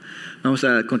Vamos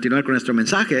a continuar con nuestro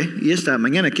mensaje y esta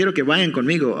mañana quiero que vayan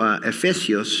conmigo a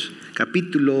Efesios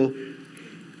capítulo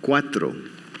 4.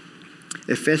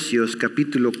 Efesios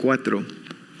capítulo 4.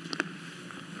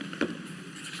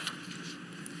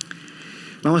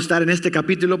 Vamos a estar en este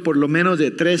capítulo por lo menos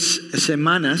de 3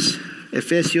 semanas.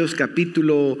 Efesios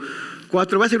capítulo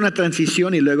 4. Va a ser una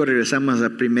transición y luego regresamos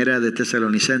a primera de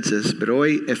Tesalonicenses. Pero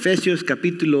hoy Efesios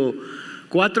capítulo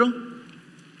 4.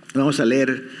 Vamos a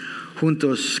leer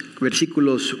juntos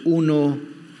versículos 1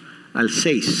 al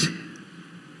 6.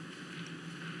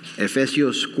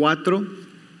 Efesios 4,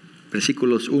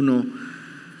 versículos 1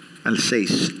 al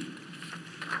 6.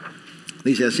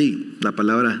 Dice así la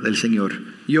palabra del Señor.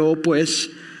 Yo pues,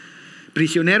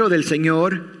 prisionero del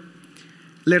Señor,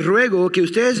 les ruego que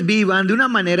ustedes vivan de una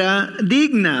manera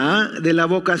digna de la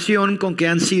vocación con que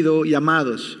han sido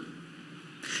llamados.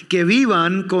 Que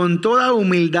vivan con toda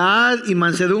humildad y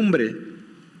mansedumbre,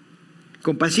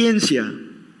 con paciencia,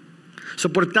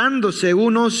 soportándose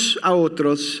unos a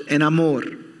otros en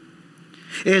amor,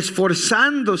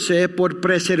 esforzándose por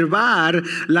preservar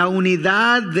la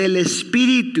unidad del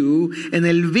Espíritu en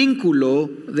el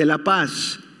vínculo de la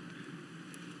paz.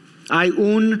 Hay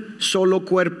un solo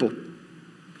cuerpo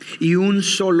y un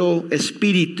solo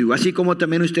espíritu, así como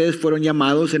también ustedes fueron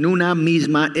llamados en una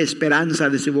misma esperanza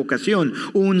de su vocación.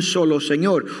 Un solo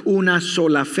Señor, una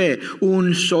sola fe,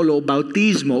 un solo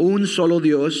bautismo, un solo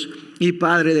Dios y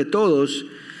Padre de todos,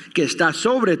 que está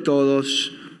sobre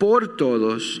todos, por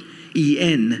todos y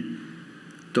en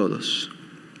todos.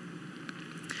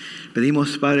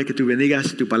 Pedimos, Padre, que tú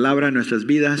bendigas tu palabra en nuestras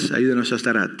vidas. Ayúdanos a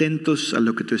estar atentos a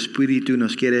lo que tu Espíritu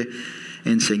nos quiere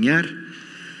enseñar.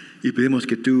 Y pedimos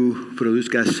que tú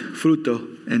produzcas fruto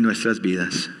en nuestras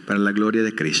vidas para la gloria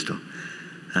de Cristo.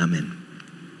 Amén.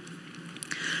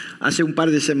 Hace un par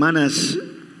de semanas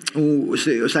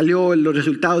salió los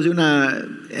resultados de una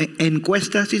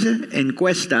encuesta, ¿sí?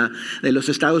 Encuesta de los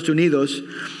Estados Unidos.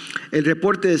 El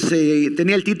reporte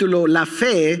tenía el título La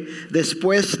fe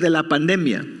después de la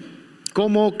pandemia.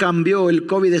 Cómo cambió el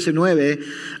COVID-19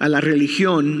 a la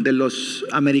religión de los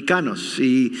americanos.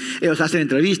 Y ellos hacen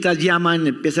entrevistas, llaman,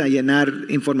 empiezan a llenar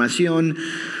información.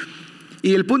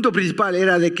 Y el punto principal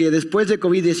era de que después de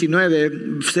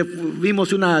COVID-19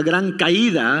 vimos una gran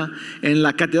caída en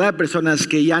la cantidad de personas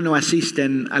que ya no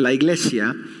asisten a la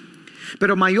iglesia.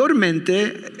 Pero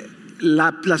mayormente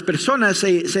las personas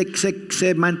se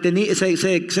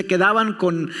quedaban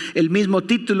con el mismo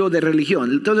título de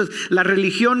religión. Entonces, la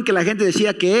religión que la gente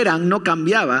decía que eran no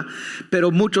cambiaba,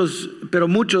 pero muchos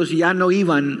ya no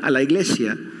iban a la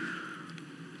iglesia.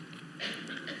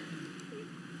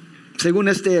 Según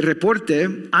este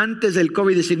reporte, antes del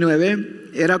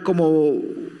COVID-19, era como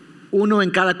 1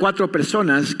 en cada 4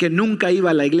 personas que nunca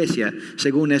iba a la iglesia,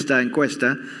 según esta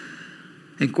encuesta,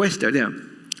 ¿verdad?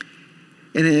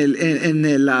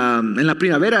 En la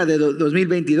primavera de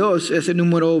 2022, ese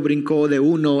número brincó de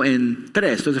 1 en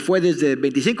 3. Entonces fue desde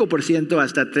 25%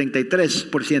 hasta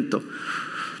 33%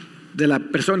 de las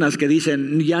personas que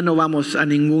dicen ya no vamos a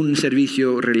ningún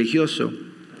servicio religioso.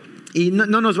 Y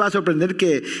no nos va a sorprender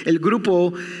que el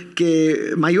grupo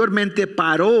que mayormente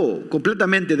paró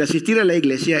completamente de asistir a la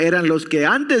iglesia eran los que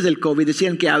antes del COVID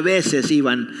decían que a veces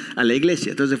iban a la iglesia.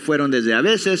 Entonces fueron desde a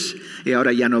veces y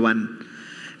ahora ya no van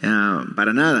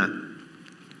para nada.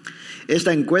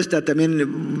 Esta encuesta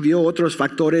también vio otros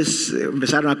factores.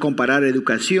 Empezaron a comparar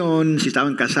educación, si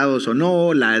estaban casados o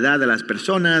no, la edad de las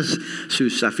personas,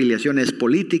 sus afiliaciones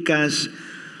políticas.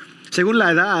 Según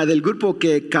la edad, el grupo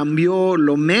que cambió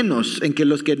lo menos, en que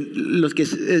los que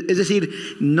es decir,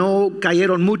 no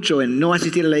cayeron mucho en no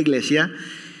asistir a la iglesia,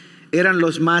 eran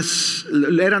los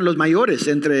mayores,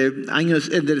 entre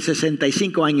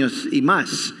 65 años y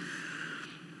más.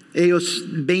 Ellos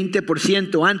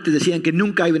 20% antes decían que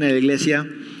nunca iban a la iglesia.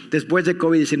 Después de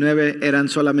COVID-19 eran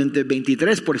solamente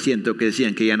 23% que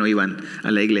decían que ya no iban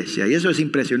a la iglesia. Y eso es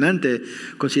impresionante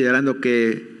considerando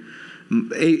que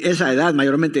esa edad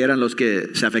mayormente eran los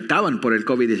que se afectaban por el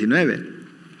COVID-19.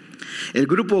 El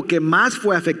grupo que más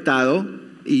fue afectado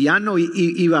y ya no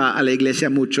iba a la iglesia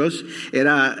muchos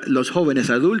era los jóvenes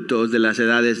adultos de las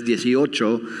edades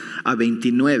 18 a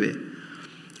 29.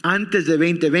 Antes de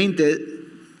 2020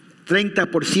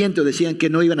 30% decían que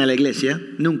no iban a la iglesia,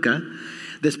 nunca.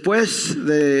 Después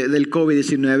del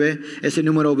COVID-19, ese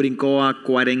número brincó a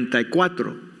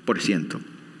 44%.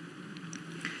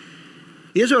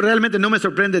 Y eso realmente no me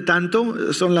sorprende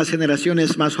tanto. Son las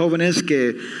generaciones más jóvenes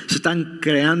que se están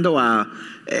creando a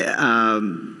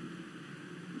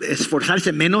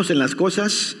esforzarse menos en las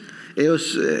cosas.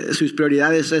 Ellos, sus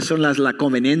prioridades son la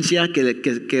conveniencia,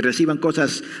 que reciban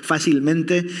cosas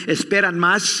fácilmente, esperan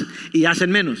más y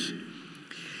hacen menos.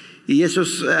 Y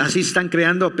esos así están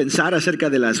creando a pensar acerca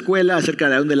de la escuela,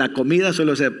 acerca de la comida,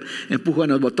 solo se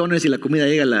empujan los botones y la comida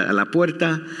llega a la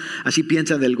puerta. Así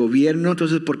piensan del gobierno,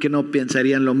 entonces ¿por qué no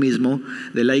pensarían lo mismo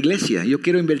de la iglesia? Yo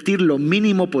quiero invertir lo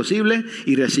mínimo posible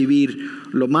y recibir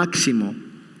lo máximo.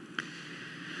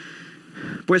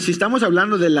 Pues si estamos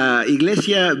hablando de la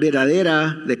iglesia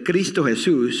verdadera de Cristo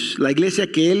Jesús, la iglesia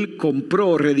que Él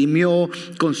compró, redimió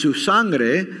con su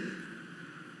sangre,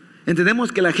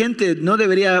 entendemos que la gente no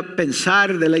debería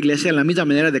pensar de la iglesia en la misma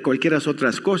manera de cualquier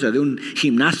otras cosas, de un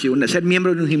gimnasio. Ser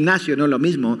miembro de un gimnasio no es lo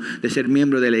mismo de ser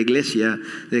miembro de la iglesia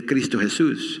de Cristo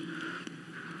Jesús.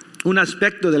 Un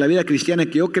aspecto de la vida cristiana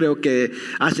que yo creo que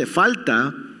hace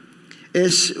falta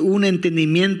es un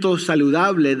entendimiento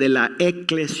saludable de la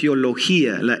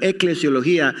eclesiología. La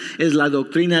eclesiología es la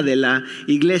doctrina de la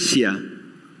iglesia.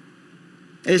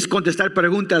 Es contestar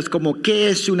preguntas como ¿qué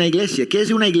es una iglesia? ¿Qué es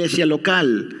una iglesia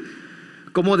local?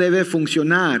 ¿Cómo debe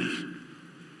funcionar?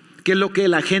 ¿Qué es lo que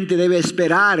la gente debe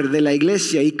esperar de la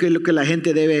iglesia? ¿Y qué es lo que la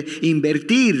gente debe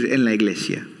invertir en la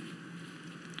iglesia?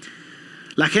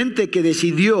 La gente que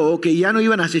decidió que ya no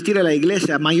iban a asistir a la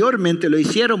iglesia, mayormente lo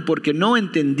hicieron porque no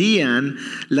entendían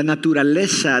la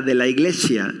naturaleza de la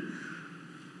iglesia.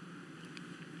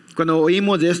 Cuando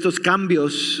oímos de estos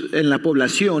cambios en la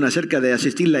población acerca de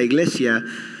asistir a la iglesia,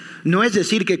 no es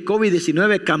decir que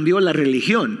COVID-19 cambió la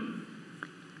religión.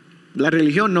 La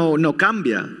religión no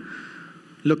cambia.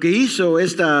 Lo que hizo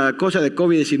esta cosa de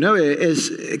COVID-19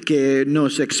 es que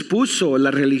nos expuso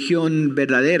la religión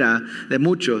verdadera de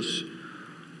muchos.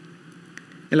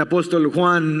 El apóstol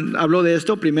Juan habló de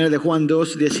esto, 1 de Juan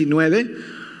 2:19,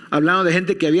 hablando de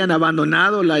gente que habían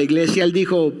abandonado la iglesia. Él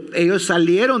dijo, ellos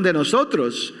salieron de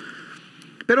nosotros,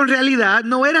 pero en realidad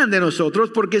no eran de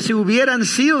nosotros, porque si hubieran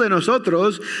sido de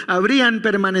nosotros, habrían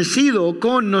permanecido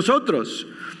con nosotros.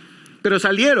 Pero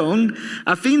salieron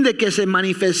a fin de que se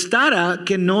manifestara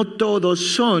que no todos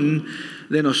son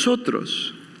de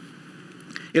nosotros.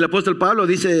 El apóstol Pablo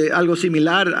dice algo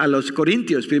similar a los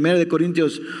corintios. 1 de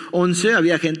Corintios 11,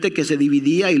 había gente que se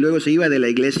dividía y luego se iba de la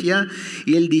iglesia.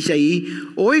 Y él dice ahí,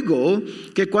 oigo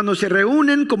que cuando se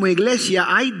reúnen como iglesia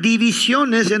hay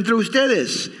divisiones entre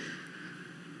ustedes.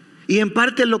 Y en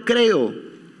parte lo creo,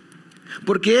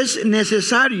 porque es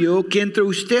necesario que entre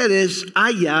ustedes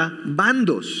haya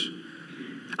bandos,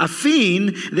 a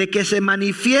fin de que se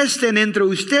manifiesten entre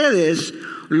ustedes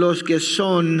los que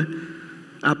son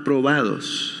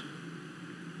aprobados.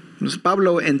 Entonces,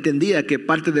 Pablo entendía que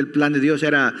parte del plan de Dios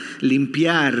era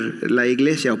limpiar la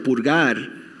iglesia o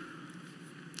purgar.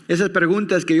 Esas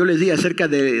preguntas que yo les di acerca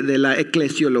de la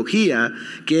eclesiología,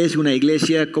 qué es una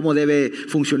iglesia, cómo debe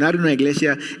funcionar una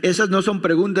iglesia, esas no son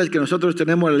preguntas que nosotros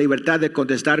tenemos la libertad de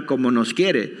contestar como nos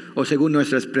quiere o según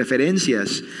nuestras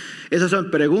preferencias. Esas son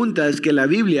preguntas que la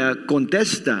Biblia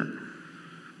contesta.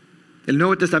 El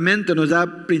Nuevo Testamento nos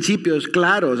da principios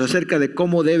claros acerca de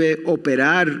cómo debe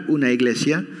operar una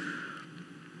iglesia.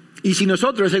 Y si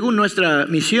nosotros, según nuestra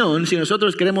misión, si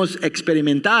nosotros queremos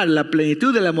experimentar la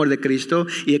plenitud del amor de Cristo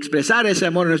y expresar ese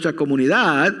amor en nuestra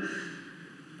comunidad,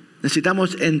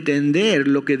 necesitamos entender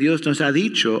lo que Dios nos ha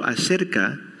dicho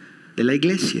acerca de la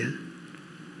iglesia.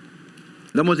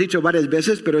 Lo hemos dicho varias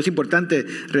veces, pero es importante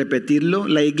repetirlo.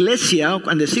 La iglesia,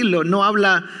 al decirlo, no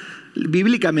habla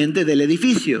bíblicamente del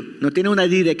edificio, no tiene una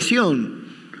dirección.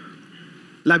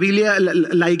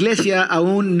 La iglesia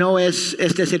aún no es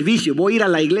este servicio. Voy a ir a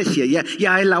la iglesia,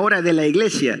 ya es la hora de la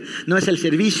iglesia, no es el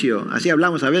servicio, así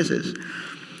hablamos a veces.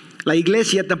 La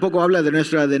iglesia tampoco habla de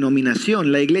nuestra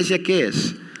denominación. ¿La iglesia qué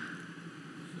es?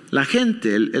 La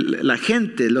gente,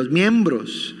 los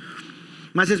miembros.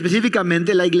 Más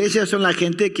específicamente, la iglesia son la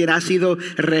gente que ha sido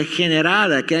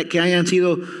regenerada, que hayan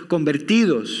sido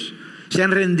convertidos, se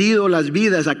han rendido las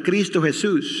vidas a Cristo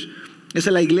Jesús. Esa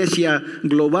es la iglesia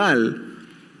global.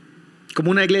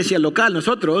 Como una iglesia local,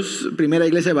 nosotros, Primera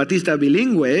Iglesia Batista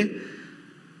Bilingüe,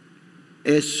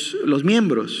 es los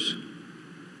miembros.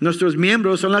 Nuestros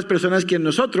miembros son las personas que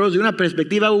nosotros, de una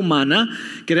perspectiva humana,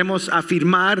 queremos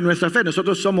afirmar nuestra fe.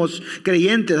 Nosotros somos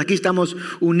creyentes, aquí estamos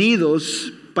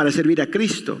unidos para servir a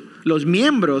Cristo. Los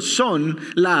miembros son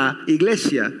la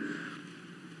iglesia.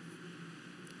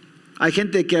 Hay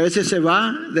gente que a veces se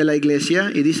va de la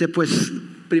iglesia y dice, pues,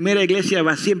 Primera Iglesia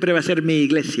siempre va a ser mi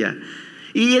iglesia.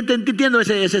 Y entiendo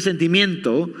ese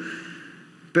sentimiento,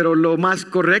 pero lo más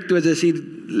correcto es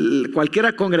decir,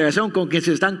 cualquier congregación con que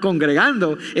se están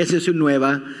congregando, esa es su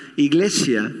nueva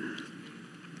iglesia.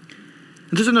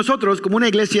 Entonces nosotros, como una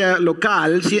iglesia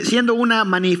local, siendo una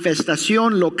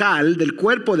manifestación local del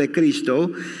cuerpo de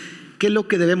Cristo, ¿qué es lo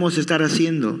que debemos estar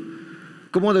haciendo?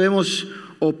 ¿Cómo debemos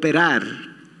operar?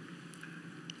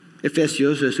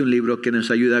 Efesios es un libro que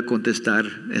nos ayuda a contestar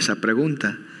esa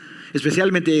pregunta,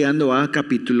 especialmente llegando a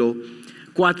capítulo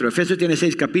 4. Efesios tiene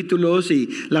 6 capítulos y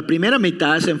la primera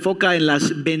mitad se enfoca en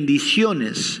las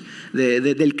bendiciones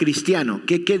del cristiano.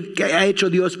 ¿Qué ha hecho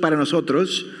Dios para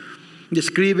nosotros?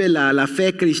 Describe la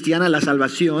fe cristiana, la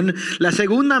salvación. La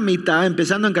segunda mitad,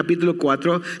 empezando en capítulo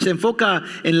 4, se enfoca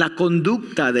en la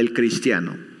conducta del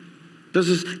cristiano.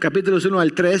 Entonces, capítulos 1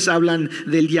 al 3 hablan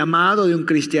del llamado de un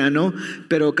cristiano,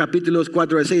 pero capítulos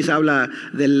 4 al 6 habla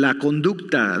de la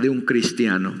conducta de un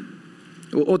cristiano.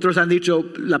 Otros han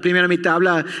dicho, la primera mitad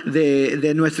habla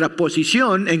de nuestra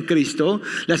posición en Cristo,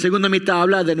 la segunda mitad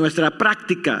habla de nuestra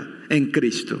práctica en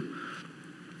Cristo.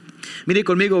 Mire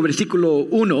conmigo versículo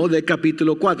 1 de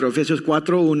capítulo 4, Efesios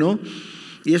 4, 1.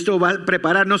 Y esto va a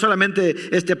preparar no solamente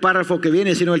este párrafo que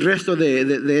viene, sino el resto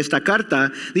de esta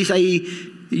carta. Dice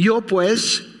ahí: yo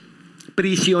pues,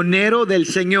 prisionero del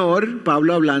Señor,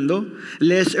 Pablo hablando,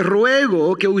 les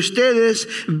ruego que ustedes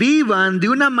vivan de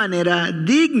una manera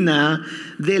digna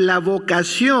de la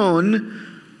vocación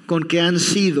con que han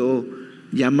sido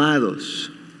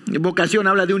llamados. Vocación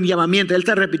habla de un llamamiento. Él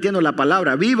está repitiendo la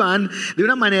palabra. Vivan de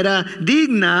una manera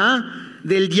digna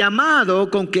del llamado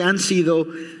con que han sido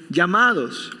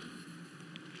llamados.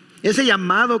 Ese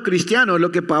llamado cristiano es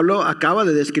lo que Pablo acaba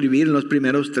de describir en los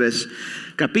primeros 3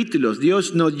 capítulos.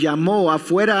 Dios nos llamó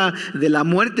afuera de la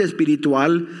muerte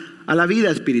espiritual a la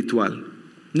vida espiritual.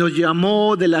 Nos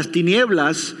llamó de las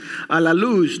tinieblas a la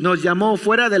luz. Nos llamó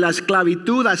fuera de la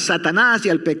esclavitud a Satanás y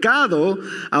al pecado,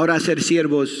 ahora a ser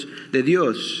siervos de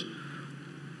Dios.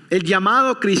 El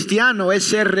llamado cristiano es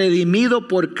ser redimido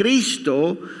por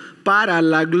Cristo para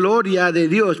la gloria de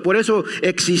Dios. Por eso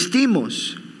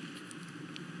existimos.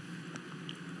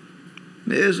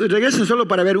 Regresen solo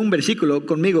para ver un versículo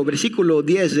conmigo, versículo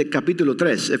 10 de capítulo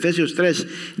 3, Efesios 3,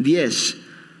 10.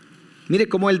 Mire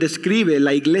cómo él describe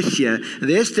la iglesia.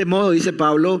 De este modo, dice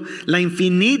Pablo, la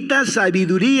infinita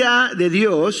sabiduría de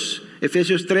Dios,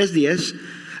 Efesios 3, 10,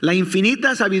 la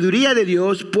infinita sabiduría de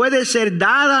Dios puede ser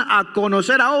dada a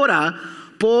conocer ahora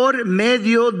por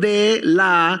medio de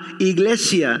la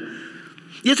iglesia.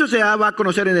 Y eso se va a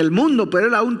conocer en el mundo, pero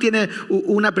él aún tiene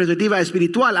una perspectiva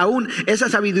espiritual. Aún esa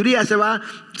sabiduría se va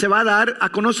a dar a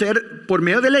conocer por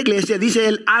medio de la iglesia, dice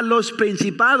él, a los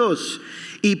principados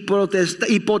y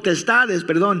potestades,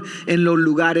 en los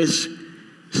lugares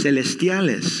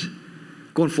celestiales,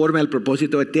 conforme al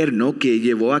propósito eterno que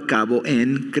llevó a cabo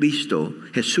en Cristo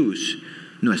Jesús,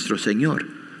 nuestro Señor.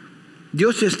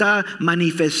 Dios se está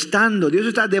manifestando, Dios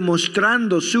está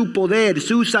demostrando su poder,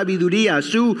 su sabiduría,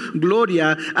 su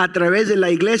gloria a través de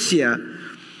la iglesia.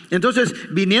 Entonces,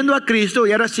 viniendo a Cristo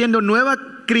y ahora siendo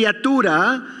nueva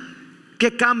criatura,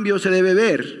 ¿qué cambio se debe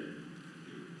ver?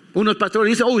 Unos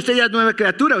pastores dicen: usted ya es nueva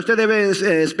criatura, usted debe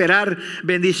esperar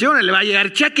bendiciones, le va a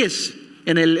llegar cheques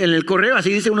en el correo,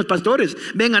 así dicen unos pastores.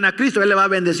 Vengan a Cristo, Él le va a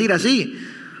bendecir así.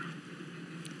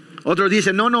 Otros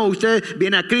dicen: no, usted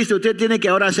viene a Cristo, usted tiene que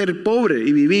ahora ser pobre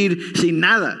y vivir sin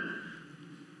nada.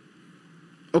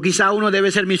 O quizá uno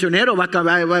debe ser misionero, va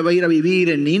a ir a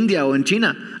vivir en India o en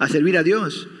China a servir a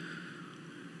Dios.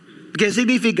 ¿Qué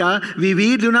significa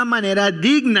vivir de una manera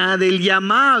digna del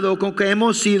llamado con que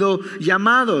hemos sido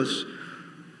llamados?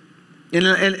 En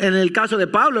el caso de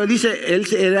Pablo, él dice, él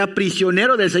era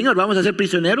prisionero del Señor. ¿Vamos a ser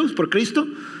prisioneros por Cristo?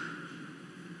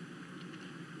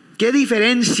 ¿Qué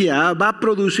diferencia va a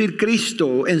producir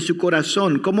Cristo en su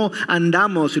corazón? ¿Cómo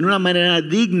andamos en una manera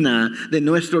digna de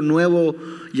nuestro nuevo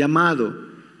llamado?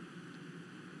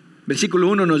 Versículo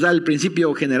 1 nos da el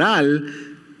principio general,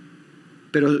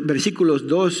 pero versículos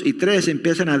 2 y 3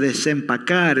 empiezan a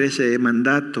desempacar ese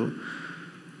mandato.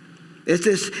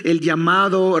 Este es el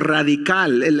llamado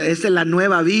radical, esta es la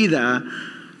nueva vida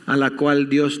a la cual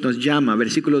Dios nos llama.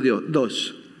 Versículo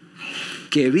 2.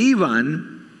 Que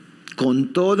vivan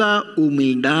con toda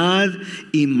humildad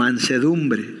y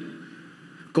mansedumbre,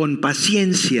 con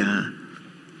paciencia,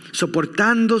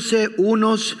 soportándose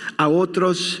unos a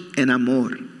otros en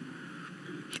amor,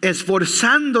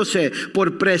 esforzándose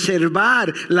por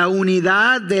preservar la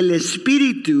unidad del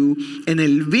Espíritu en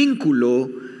el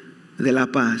vínculo de la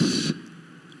paz.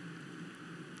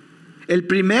 El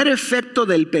primer efecto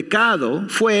del pecado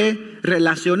fue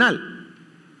relacional.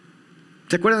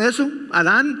 ¿Se acuerdan de eso?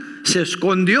 Adán se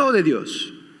escondió de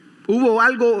Dios. Hubo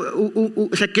algo,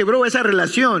 se quebró esa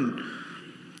relación.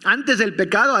 Antes del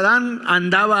pecado, Adán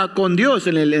andaba con Dios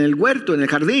en el huerto, en el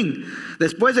jardín.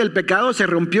 Después del pecado se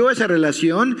rompió esa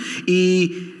relación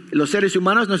y los seres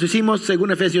humanos nos hicimos,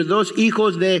 según Efesios 2,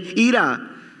 hijos de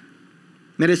ira,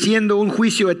 mereciendo un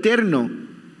juicio eterno.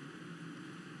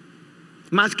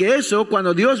 Más que eso,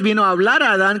 cuando Dios vino a hablar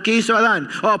a Adán, ¿qué hizo Adán?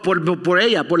 Oh, por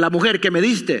ella, por la mujer que me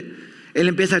diste. Él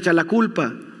empieza a echar la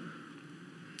culpa.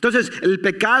 Entonces, el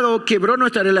pecado quebró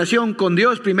nuestra relación con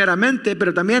Dios primeramente,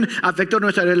 pero también afectó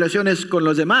nuestras relaciones con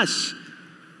los demás.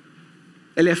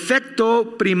 El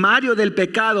efecto primario del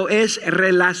pecado es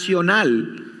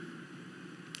relacional.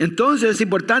 Entonces, es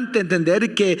importante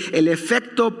entender que el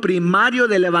efecto primario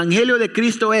del Evangelio de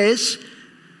Cristo es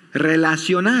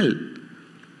relacional.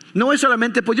 No es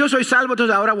solamente, pues yo soy salvo,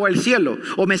 entonces ahora voy al cielo,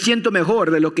 o me siento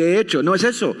mejor de lo que he hecho. No es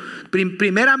eso.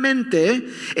 Primeramente,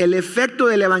 el efecto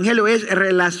del Evangelio es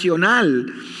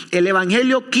relacional. El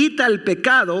Evangelio quita el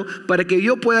pecado para que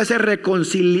yo pueda ser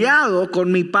reconciliado con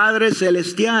mi Padre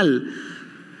Celestial.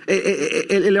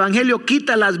 El Evangelio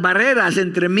quita las barreras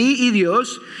entre mí y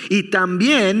Dios y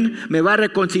también me va a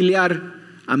reconciliar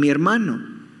a mi hermano.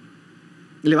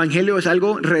 El Evangelio es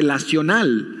algo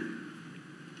relacional.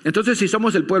 Entonces, si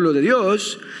somos el pueblo de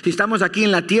Dios, si estamos aquí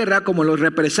en la tierra como los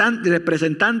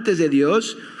representantes de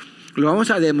Dios, lo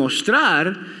vamos a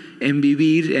demostrar en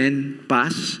vivir en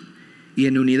paz y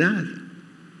en unidad.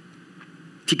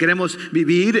 Si queremos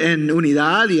vivir en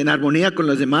unidad y en armonía con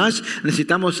los demás,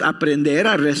 necesitamos aprender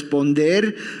a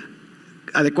responder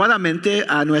adecuadamente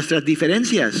a nuestras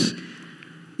diferencias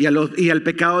y al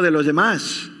pecado de los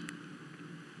demás.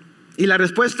 Y la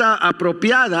respuesta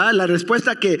apropiada, la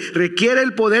respuesta que requiere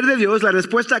el poder de Dios, la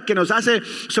respuesta que nos hace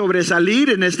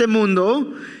sobresalir en este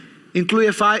mundo,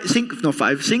 incluye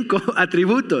 5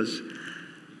 atributos.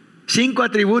 5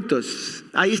 atributos.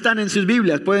 Ahí están en sus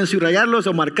Biblias. Pueden subrayarlos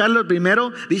o marcarlos.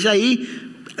 Primero, dice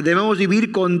ahí, debemos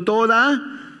vivir con toda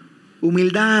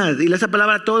humildad. Y esa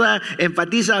palabra toda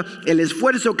enfatiza el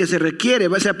esfuerzo que se requiere.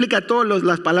 Se aplica a todas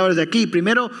las palabras de aquí.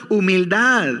 Primero,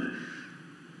 humildad.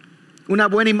 Una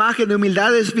buena imagen de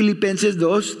humildad es Filipenses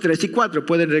 2, 3 y 4.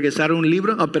 Pueden regresar un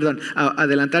libro,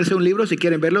 adelantarse un libro si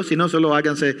quieren verlo, si no, solo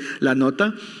háganse la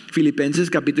nota. Filipenses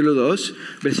capítulo 2,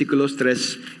 versículos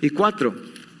 3 y 4.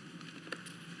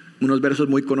 Unos versos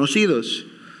muy conocidos,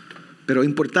 pero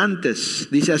importantes.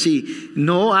 Dice así: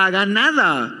 no hagan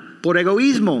nada por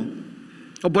egoísmo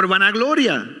o por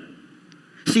vanagloria,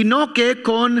 sino que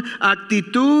con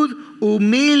actitud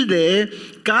humilde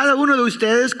cada uno de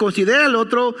ustedes considera al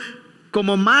otro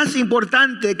como más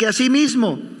importante que a sí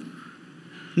mismo,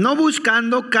 no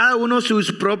buscando cada uno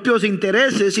sus propios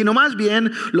intereses, sino más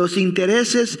bien los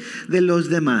intereses de los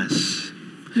demás.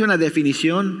 Es una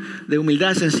definición de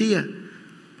humildad sencilla.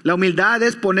 La humildad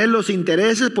es poner los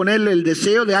intereses, poner el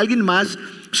deseo de alguien más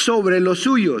sobre los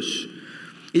suyos.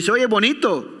 Y se oye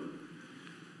bonito,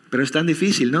 pero es tan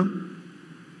difícil, ¿no?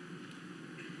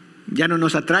 Ya no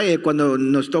nos atrae cuando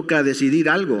nos toca decidir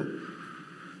algo.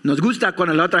 Nos gusta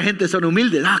cuando la otra gente son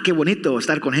humildes. Qué bonito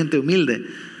estar con gente humilde,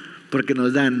 porque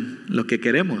nos dan lo que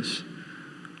queremos.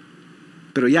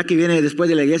 Pero ya que viene después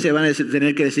de la iglesia, van a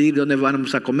tener que decidir dónde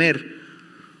vamos a comer,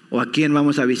 o a quién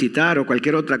vamos a visitar, o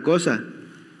cualquier otra cosa.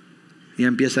 Ya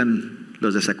empiezan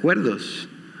los desacuerdos.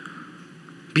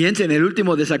 Piensen en el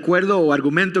último desacuerdo o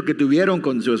argumento que tuvieron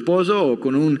con su esposo o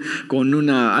con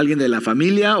alguien de la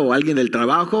familia o alguien del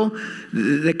trabajo.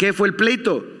 ¿De qué fue el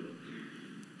pleito?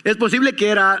 Es posible que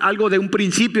era algo de un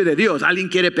principio de Dios. Alguien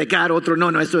quiere pecar, otro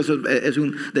no. Esto es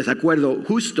un desacuerdo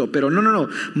justo. Pero no.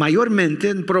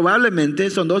 Mayormente, probablemente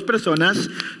son dos personas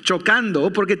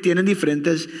chocando porque tienen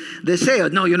diferentes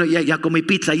deseos. No, ya comí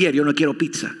pizza ayer, yo no quiero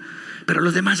pizza. Pero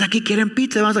los demás aquí quieren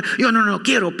pizza. Yo no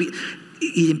quiero pizza.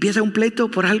 Y empieza un pleito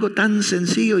por algo tan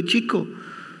sencillo y chico.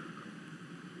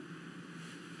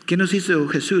 ¿Qué nos hizo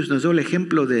Jesús? Nos dio el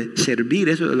ejemplo de servir.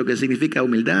 Eso es lo que significa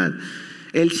humildad.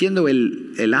 Él, siendo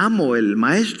el amo, el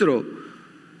maestro,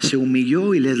 se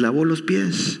humilló y les lavó los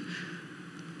pies.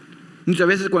 Muchas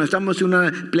veces cuando estamos en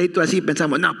un pleito así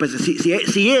pensamos, no, pues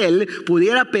si él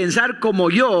pudiera pensar como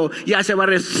yo, ya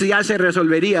se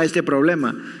resolvería este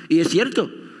problema. Y es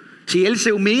cierto, si él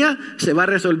se humilla, se va a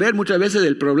resolver muchas veces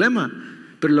el problema.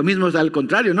 Pero lo mismo es al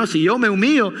contrario, ¿no? Si yo me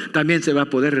humillo, también se va a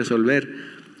poder resolver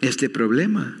este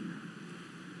problema.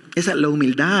 Esa es la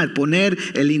humildad, poner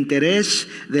el interés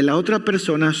de la otra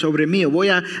persona sobre mí. Voy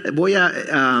a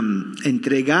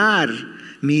entregar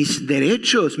mis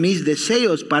derechos, mis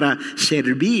deseos para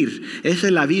servir. Esa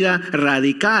es la vida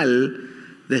radical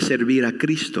de servir a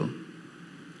Cristo.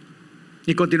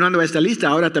 Y continuando esta lista,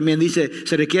 ahora también dice,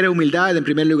 se requiere humildad en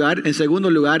primer lugar. En segundo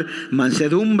lugar,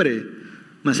 mansedumbre.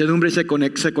 Mansedumbre se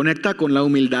conecta con la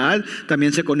humildad,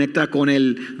 también se conecta con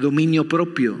el dominio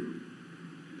propio.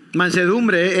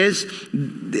 Mansedumbre es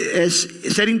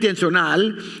ser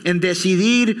intencional en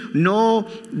decidir no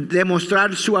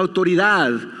demostrar su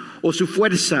autoridad o su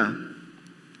fuerza.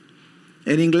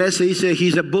 En inglés se dice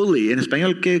he's a bully. En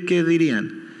español, ¿qué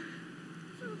dirían?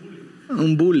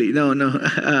 Un bully, no.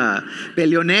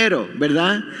 Peleonero,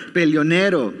 ¿verdad?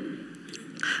 Peleonero.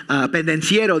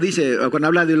 Pendenciero, dice, cuando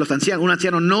habla de los ancianos. Un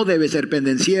anciano no debe ser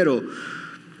pendenciero.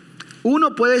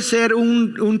 Uno puede ser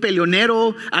un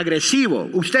peleonero agresivo.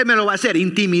 Usted me lo va a hacer,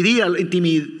 intimidar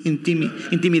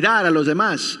a los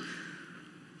demás.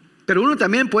 Pero uno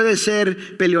también puede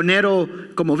ser peleonero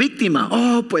como víctima.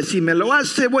 Oh, pues si me lo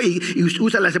hace, voy. Y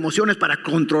usa las emociones para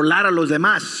controlar a los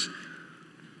demás.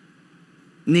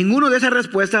 Ninguno de esas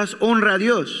respuestas honra a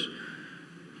Dios.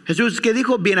 Jesús, ¿qué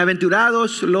dijo?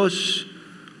 Bienaventurados los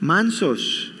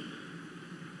mansos.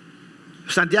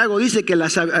 Santiago dice que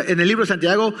en el libro de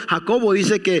Santiago, Jacobo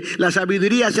dice que la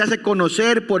sabiduría se hace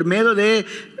conocer por medio de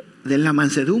la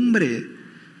mansedumbre.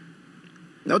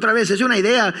 Otra vez, es una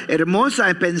idea hermosa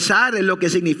en pensar en lo que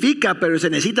significa, pero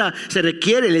se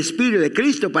requiere el Espíritu de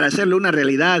Cristo para hacerlo una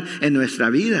realidad en nuestra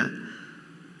vida.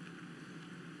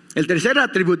 El tercer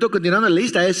atributo, continuando la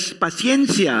lista, es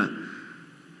paciencia.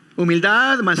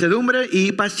 Humildad, mansedumbre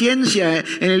y paciencia.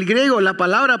 En el griego, la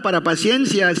palabra para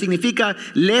paciencia significa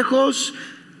lejos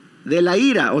de la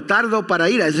ira o tardo para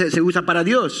ira. Se usa para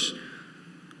Dios.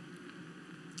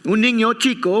 Un niño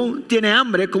chico tiene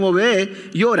hambre, como ve,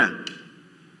 llora,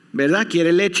 ¿verdad?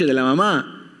 Quiere leche de la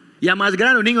mamá. Ya más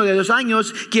grande, un niño de 2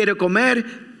 años quiere comer,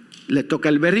 le toca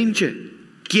el berrinche,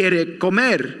 quiere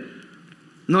comer.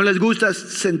 ¿No les gusta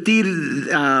sentir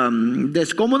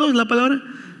descómodos, la palabra?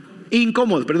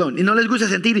 Incómodos, perdón. Y no les gusta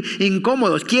sentir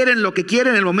incómodos. Quieren lo que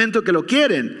quieren en el momento que lo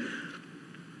quieren.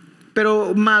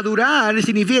 Pero madurar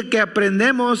significa que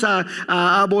aprendemos a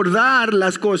abordar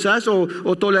las cosas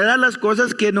o tolerar las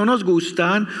cosas que no nos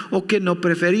gustan o que no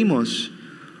preferimos.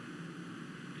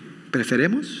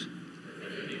 ¿Preferimos?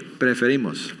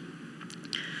 Preferimos.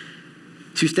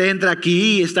 Si usted entra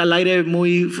aquí y está el aire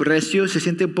muy recio, se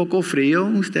siente un poco frío,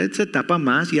 usted se tapa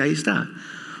más y ahí está.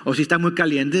 O si está muy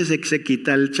caliente, se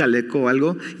quita el chaleco o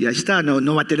algo y ahí está.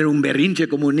 No va a tener un berrinche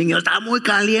como un niño. Está muy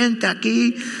caliente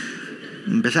aquí.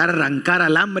 Empezar a arrancar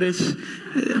alambres.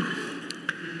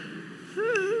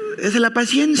 Esa es la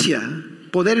paciencia.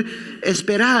 Poder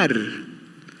esperar.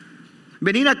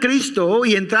 Venir a Cristo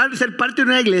y entrar, ser parte de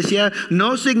una iglesia,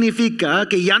 no significa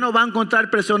que ya no va a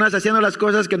encontrar personas haciendo las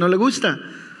cosas que no le gustan.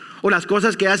 O las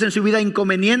cosas que hacen su vida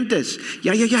inconvenientes.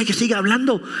 Ya, sigue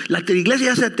hablando. La iglesia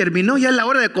ya se terminó, ya es la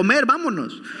hora de comer,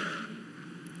 vámonos.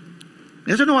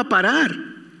 Eso no va a parar.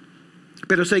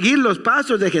 Pero seguir los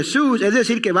pasos de Jesús, es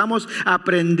decir, que vamos a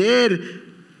aprender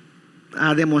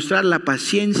a demostrar la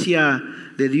paciencia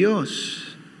de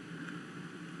Dios.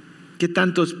 ¿Qué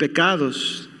tantos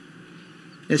pecados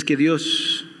es que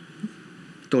Dios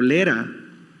tolera?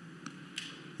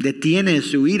 Detiene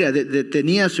su ira,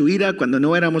 detenía su ira cuando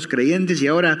no éramos creyentes y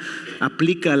ahora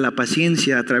aplica la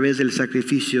paciencia a través del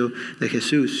sacrificio de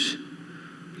Jesús.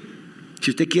 Si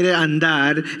usted quiere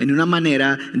andar en una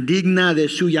manera digna de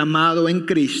su llamado en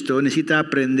Cristo, necesita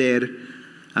aprender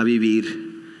a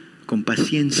vivir con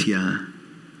paciencia.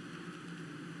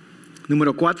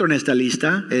 Número 4 en esta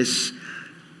lista es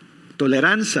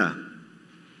tolerancia.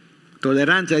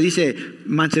 Tolerancia, dice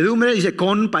mansedumbre, dice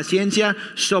con paciencia,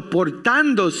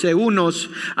 soportándose unos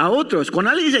a otros.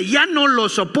 Cuando alguien dice, ya no lo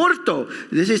soporto,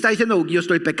 está diciendo, yo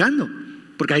estoy pecando.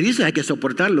 Porque ahí dice, hay que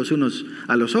soportar los unos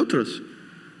a los otros.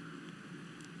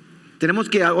 Tenemos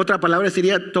que, otra palabra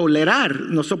sería tolerar,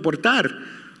 no soportar.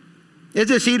 Es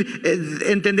decir,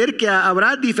 entender que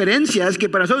habrá diferencias que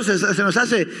para nosotros se nos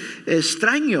hace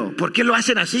extraño. ¿Por qué lo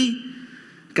hacen así?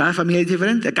 Cada familia es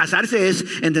diferente. Casarse es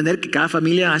entender que cada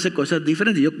familia hace cosas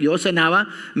diferentes. Yo cenaba,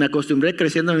 me acostumbré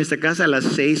creciendo en nuestra casa a las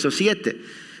 6 o 7.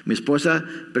 Mi esposa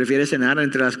prefiere cenar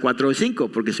entre las 4 o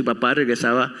 5 porque su papá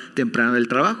regresaba temprano del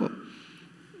trabajo.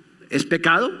 ¿Es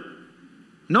pecado?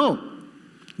 No.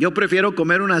 Yo prefiero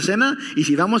comer una cena y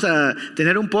si vamos a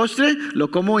tener un postre,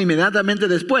 lo como inmediatamente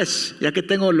después. Ya que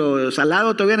tengo lo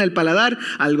salado todavía en el paladar,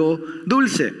 algo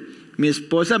dulce. Mi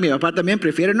esposa, mi papá también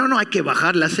prefieren, no, hay que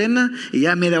bajar la cena y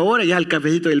ya media hora, ya el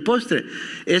cafecito y el postre.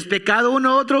 ¿Es pecado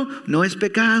uno u otro? No es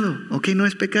pecado, ok, no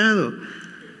es pecado.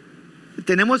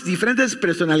 Tenemos diferentes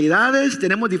personalidades,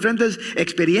 tenemos diferentes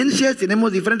experiencias,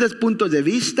 tenemos diferentes puntos de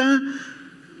vista.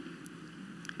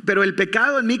 Pero el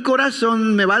pecado en mi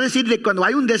corazón me va a decir que cuando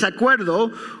hay un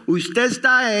desacuerdo, usted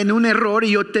está en un error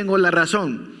y yo tengo la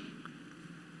razón.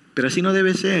 Pero así no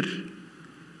debe ser.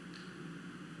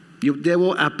 Yo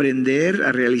debo aprender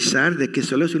a realizar de que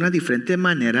solo es una diferente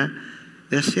manera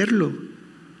de hacerlo.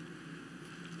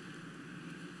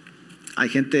 Hay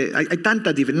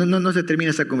tantas diferencias, no se termina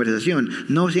esta conversación.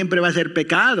 No siempre va a ser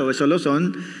pecado, solo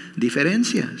son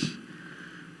diferencias.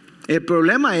 El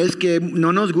problema es que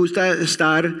no nos gusta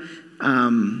estar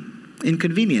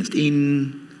inconvenienced,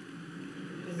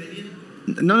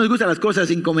 No nos gustan las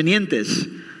cosas inconvenientes.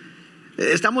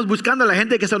 Estamos buscando a la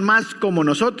gente que son más como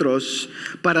nosotros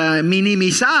para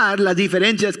minimizar las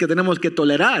diferencias que tenemos que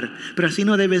tolerar. Pero así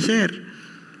no debe ser.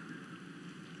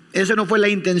 Esa no fue la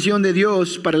intención de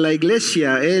Dios para la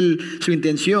iglesia. Su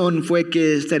intención fue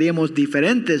que estaríamos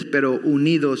diferentes, pero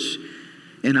unidos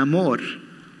en amor.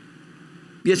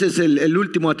 Y ese es el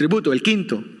último atributo, el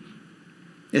quinto.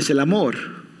 Es el amor.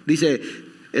 Dice,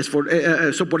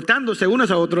 soportándose unos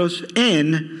a otros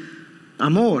en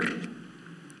amor.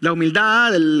 La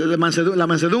humildad, la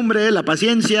mansedumbre, la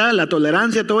paciencia, la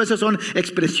tolerancia, todo eso son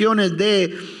expresiones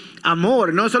de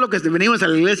amor. No solo que venimos a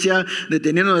la iglesia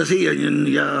deteniéndonos así,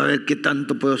 ya a ver qué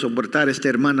tanto puedo soportar este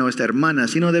hermano o esta hermana.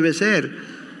 Así no debe ser.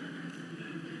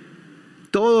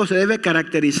 Todo se debe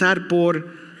caracterizar por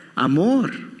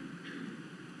amor.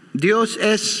 Dios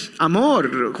es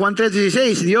amor. Juan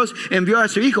 3:16, Dios envió a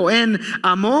su Hijo en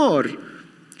amor.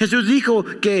 Jesús dijo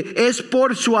que es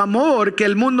por su amor que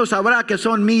el mundo sabrá que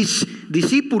son mis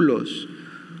discípulos.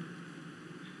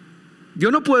 Yo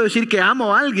no puedo decir que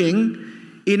amo a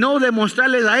alguien y no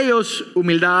demostrarles a ellos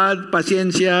humildad,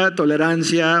 paciencia,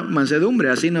 tolerancia,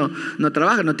 mansedumbre. Así no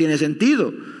trabaja, no tiene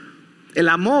sentido. El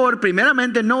amor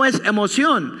primeramente no es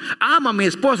emoción. Amo a mi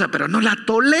esposa, pero no la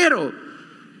tolero.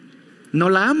 No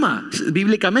la ama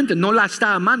bíblicamente, no la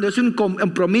está amando. Es un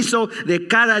compromiso de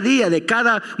cada día, de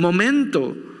cada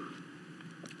momento.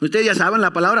 Ustedes ya saben,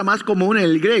 la palabra más común en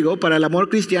el griego para el amor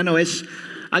cristiano es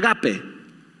agape.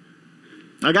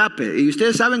 Agape. ¿Y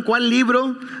ustedes saben cuál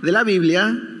libro de la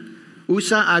Biblia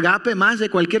usa agape más de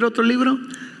cualquier otro libro?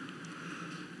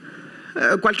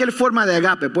 Cualquier forma de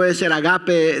agape. Puede ser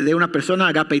agape de una persona,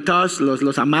 agapeitos,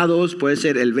 los amados. Puede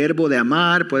ser el verbo de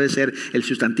amar. Puede ser el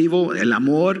sustantivo, el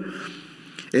amor.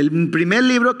 El primer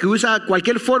libro que usa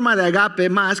cualquier forma de agape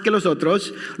más que los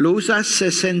otros, lo usa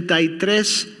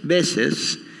 63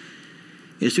 veces.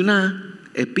 Es una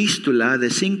epístola de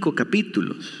 5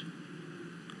 capítulos.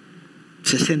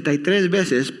 63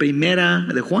 veces, primera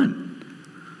de Juan.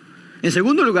 En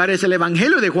segundo lugar es el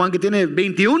Evangelio de Juan, que tiene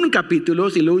 21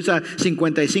 capítulos y lo usa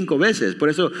 55 veces. Por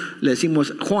eso le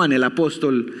decimos Juan, el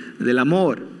apóstol del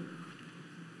amor.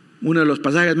 Uno de los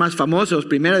pasajes más famosos,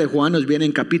 primera de Juan, nos viene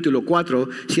en capítulo 4,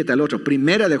 7 al 8.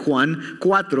 Primera de Juan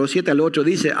 4, 7 al 8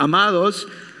 dice: amados,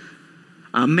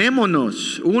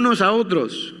 amémonos unos a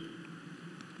otros,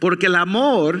 porque el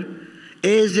amor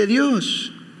es de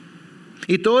Dios.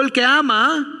 Y todo el que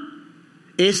ama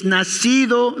es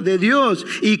nacido de Dios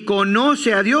y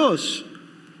conoce a Dios.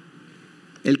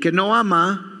 El que no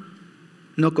ama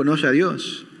no conoce a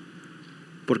Dios,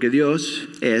 porque Dios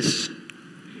es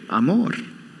amor.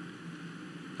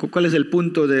 ¿Cuál es el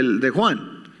punto de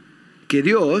Juan? Que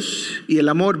Dios y el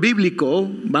amor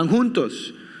bíblico van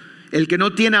juntos. El que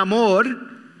no tiene amor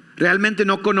realmente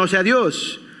no conoce a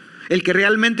Dios. El que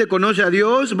realmente conoce a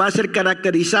Dios va a ser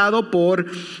caracterizado por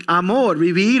amor.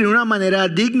 Vivir de una manera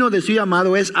digno de su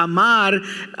llamado es amar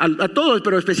a todos,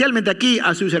 pero especialmente aquí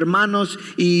a sus hermanos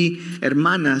y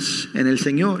hermanas en el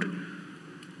Señor.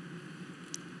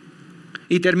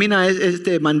 Y termina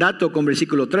este mandato con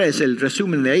versículo 3, el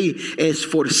resumen de ahí,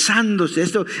 esforzándose.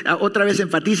 Esto otra vez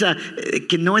enfatiza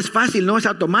que no es fácil, no es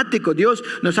automático. Dios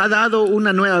nos ha dado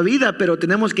una nueva vida, pero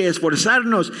tenemos que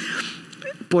esforzarnos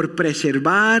por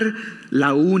preservar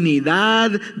la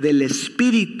unidad del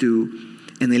Espíritu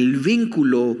en el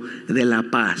vínculo de la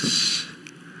paz.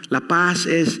 La paz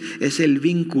es el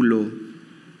vínculo.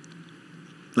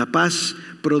 La paz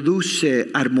produce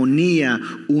armonía,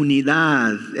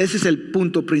 unidad. Ese es el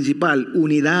punto principal,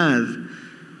 unidad.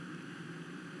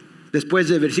 Después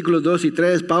de versículos 2 y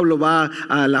 3, Pablo va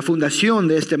a la fundación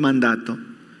de este mandato.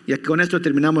 Y con esto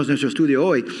terminamos nuestro estudio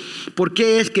hoy. ¿Por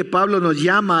qué es que Pablo nos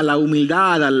llama a la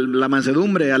humildad, a la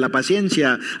mansedumbre, a la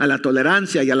paciencia, a la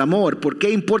tolerancia y al amor? ¿Por qué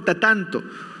importa tanto?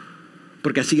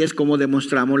 Porque así es como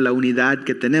demostramos la unidad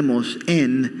que tenemos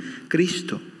en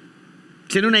Cristo.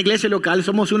 Si en una iglesia local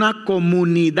somos una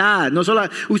comunidad, no solo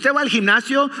usted va al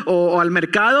gimnasio o al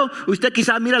mercado, usted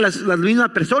quizá mira las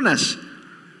mismas personas,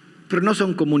 pero no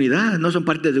son comunidad, no son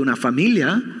parte de una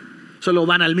familia, solo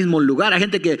van al mismo lugar. Hay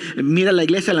gente que mira la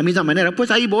iglesia de la misma manera,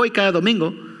 pues ahí voy cada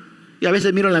domingo y a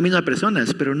veces miro a las mismas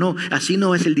personas, pero no, así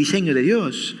no es el diseño de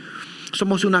Dios.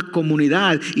 Somos una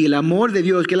comunidad y el amor de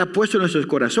Dios que Él ha puesto en nuestros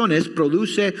corazones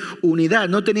produce unidad.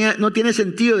 No tiene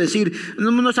sentido decir,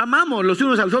 nos amamos los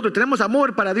unos a los otros, tenemos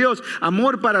amor para Dios,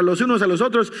 amor para los unos a los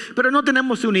otros, pero no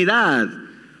tenemos unidad.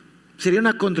 Sería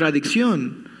una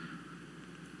contradicción.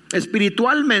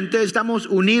 Espiritualmente estamos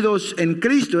unidos en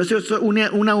Cristo. Eso es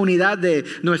una unidad de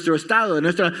nuestro estado, de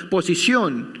nuestra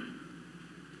posición.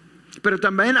 Pero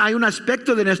también hay un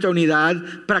aspecto de nuestra unidad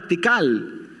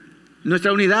practical.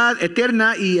 Nuestra unidad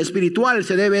eterna y espiritual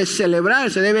se debe celebrar,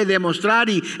 se debe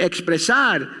demostrar y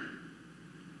expresar.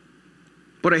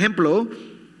 Por ejemplo,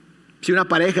 si una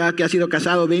pareja que ha sido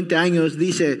casado 20 años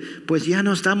dice, pues ya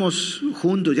no estamos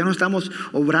juntos, ya no estamos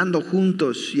obrando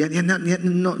juntos, ya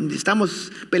no,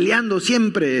 estamos peleando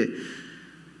siempre,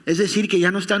 ¿es decir que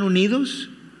ya no están unidos?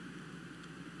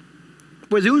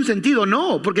 Pues de un sentido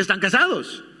no, porque están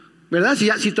casados, ¿verdad?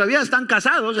 Si todavía están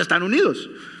casados, están unidos.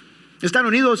 Están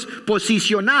unidos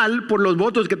posicional por los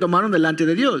votos que tomaron delante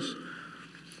de Dios.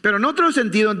 Pero en otro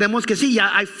sentido entendemos que sí,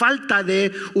 ya hay falta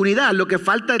de unidad. Lo que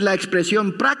falta es la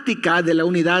expresión práctica de la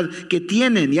unidad que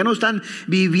tienen. Ya no están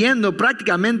viviendo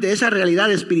prácticamente esa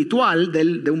realidad espiritual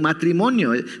de un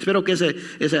matrimonio. Espero que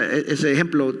ese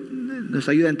ejemplo nos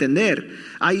ayude a entender.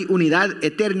 Hay unidad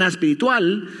eterna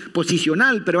espiritual,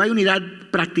 posicional, pero hay unidad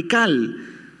practical.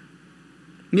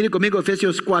 Mire conmigo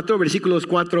Efesios 4, versículos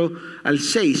 4 al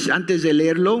 6. Antes de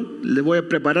leerlo, le voy a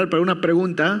preparar para una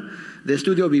pregunta de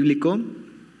estudio bíblico.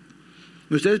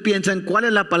 Ustedes piensan, ¿cuál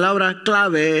es la palabra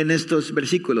clave en estos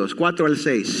versículos 4 al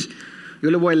 6? Yo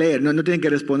lo voy a leer, no tienen que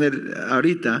responder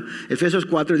ahorita. Efesios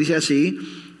 4 dice así: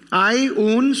 hay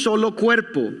un solo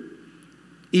cuerpo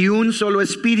y un solo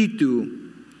espíritu,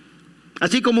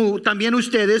 así como también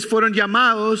ustedes fueron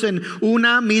llamados en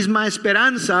una misma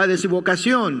esperanza de su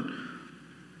vocación.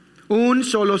 Un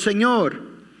solo Señor,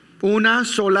 una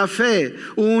sola fe,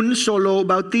 un solo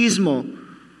bautismo,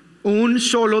 un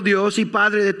solo Dios y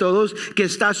Padre de todos, que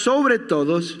está sobre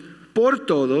todos, por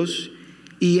todos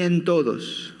y en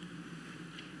todos.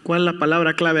 ¿Cuál es la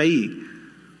palabra clave ahí?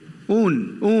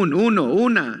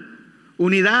 Una.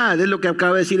 Unidad es lo que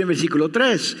acaba de decir en versículo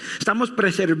 3. Estamos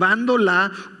preservando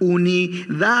la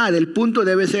unidad. El punto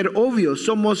debe ser obvio.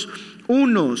 Somos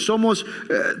uno.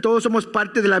 Todos somos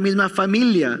parte de la misma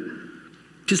familia.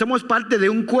 Si somos parte de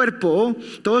un cuerpo,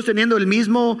 todos teniendo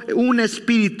un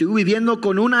espíritu, viviendo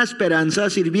con una esperanza,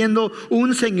 sirviendo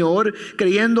un Señor,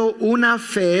 creyendo una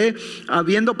fe,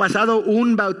 habiendo pasado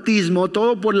un bautismo,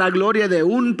 todo por la gloria de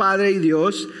un Padre y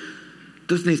Dios,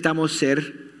 entonces necesitamos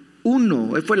ser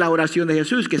uno. Fue la oración de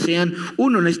Jesús, que sean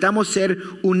uno. Necesitamos ser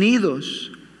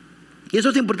unidos. Y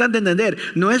eso es importante entender.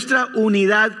 Nuestra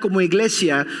unidad como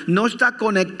iglesia no está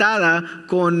conectada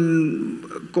con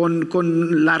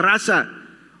la raza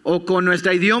o con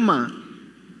nuestro idioma.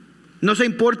 No se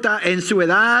importa en su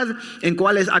edad,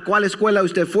 a cuál escuela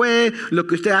usted fue, lo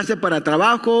que usted hace para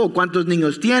trabajo, o cuántos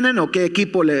niños tienen, o qué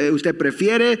equipo usted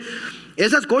prefiere.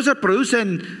 Esas cosas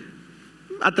producen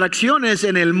atracciones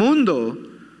en el mundo,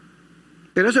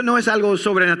 pero eso no es algo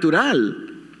sobrenatural.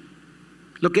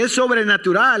 Lo que es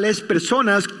sobrenatural es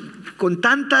personas con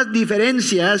tantas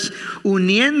diferencias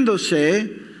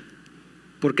uniéndose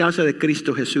por causa de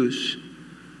Cristo Jesús.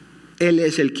 Él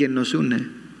es el quien nos une.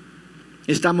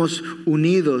 Estamos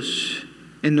unidos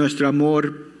en nuestro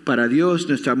amor para Dios,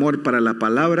 nuestro amor para la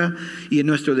palabra y en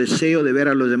nuestro deseo de ver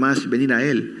a los demás venir a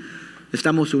Él.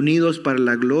 Estamos unidos para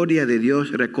la gloria de Dios,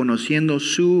 reconociendo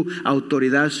su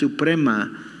autoridad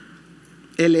suprema.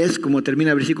 Él es, como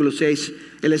termina el versículo 6,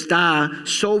 Él está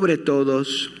sobre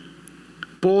todos,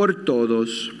 por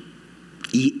todos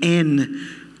y en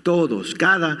todos.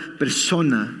 Cada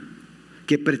persona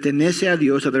que pertenece a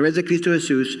Dios a través de Cristo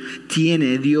Jesús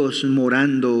tiene Dios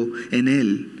morando en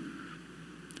él.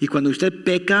 Y cuando usted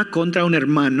peca contra un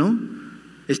hermano,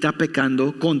 está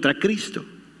pecando contra Cristo.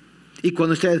 Y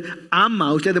cuando usted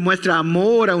ama, usted demuestra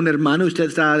amor a un hermano, usted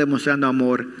está demostrando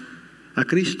amor a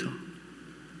Cristo.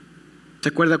 ¿Se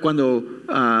acuerda cuando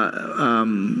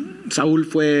Saúl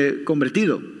fue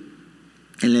convertido?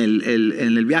 En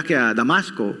el viaje a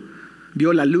Damasco,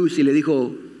 vio la luz y le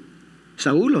dijo: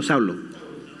 ¿Saúl o Saulo?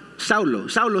 Saulo,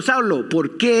 Saulo, Saulo,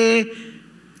 ¿por qué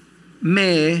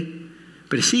me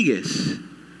persigues?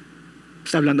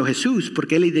 Está hablando Jesús,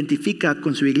 porque Él identifica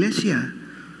con su iglesia.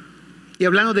 Y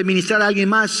hablando de ministrar a alguien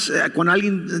más, cuando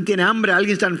alguien tiene hambre,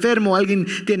 alguien está enfermo, alguien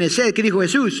tiene sed, ¿qué dijo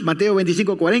Jesús? Mateo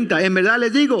 25:40. En verdad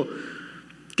les digo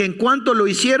que en cuanto lo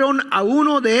hicieron a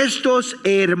uno de estos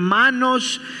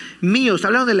hermanos míos,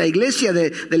 hablando de la iglesia,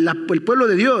 del pueblo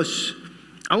de Dios,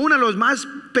 aún a los más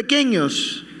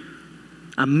pequeños,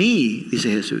 a mí, dice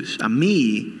Jesús, a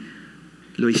mí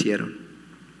lo hicieron.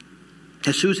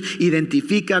 Jesús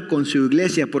identifica con su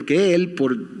iglesia porque Él,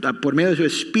 por medio de su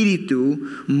espíritu,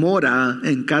 mora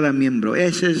en cada miembro.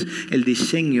 Ese es el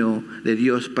diseño de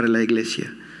Dios para la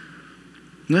iglesia.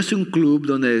 No es un club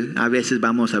donde a veces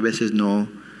vamos, a veces no.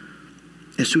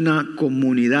 Es una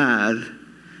comunidad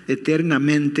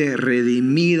eternamente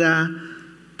redimida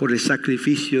por el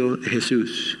sacrificio de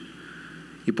Jesús.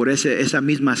 Y por esa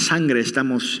misma sangre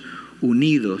estamos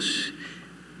unidos.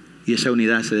 Y esa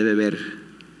unidad se debe ver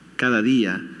cada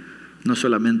día no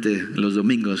solamente los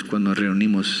domingos cuando nos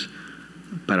reunimos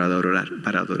para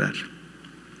adorar.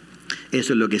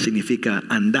 Eso es lo que significa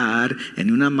andar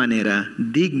en una manera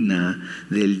digna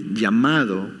del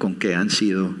llamado con que han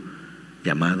sido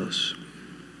llamados.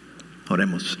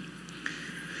 Oremos.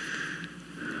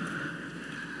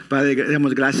 Padre,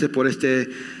 damos gracias por este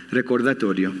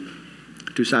recordatorio.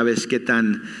 Tú sabes qué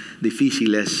tan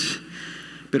difícil es,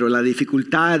 pero la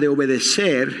dificultad de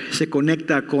obedecer se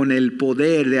conecta con el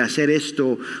poder de hacer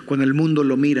esto cuando el mundo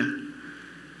lo mira.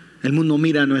 El mundo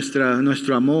mira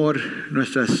nuestro amor,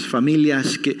 nuestras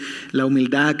familias, la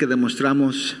humildad que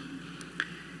demostramos,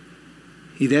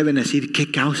 y deben decir qué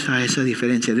causa esa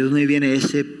diferencia, de dónde viene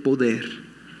ese poder.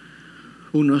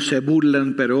 Unos se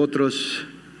burlan, pero otros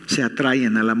se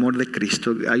atraen al amor de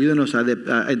Cristo. Ayúdanos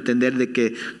a entender de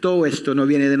que todo esto no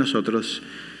viene de nosotros,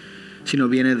 sino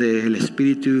viene del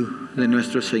Espíritu de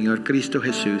nuestro Señor Cristo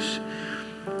Jesús.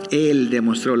 Él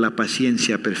demostró la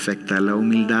paciencia perfecta, la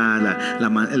humildad,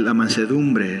 la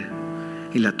mansedumbre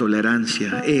y la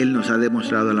tolerancia. Él nos ha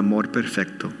demostrado el amor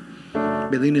perfecto.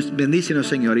 Bendícenos,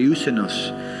 Señor, y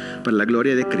úsenos para la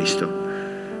gloria de Cristo.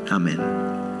 Amén.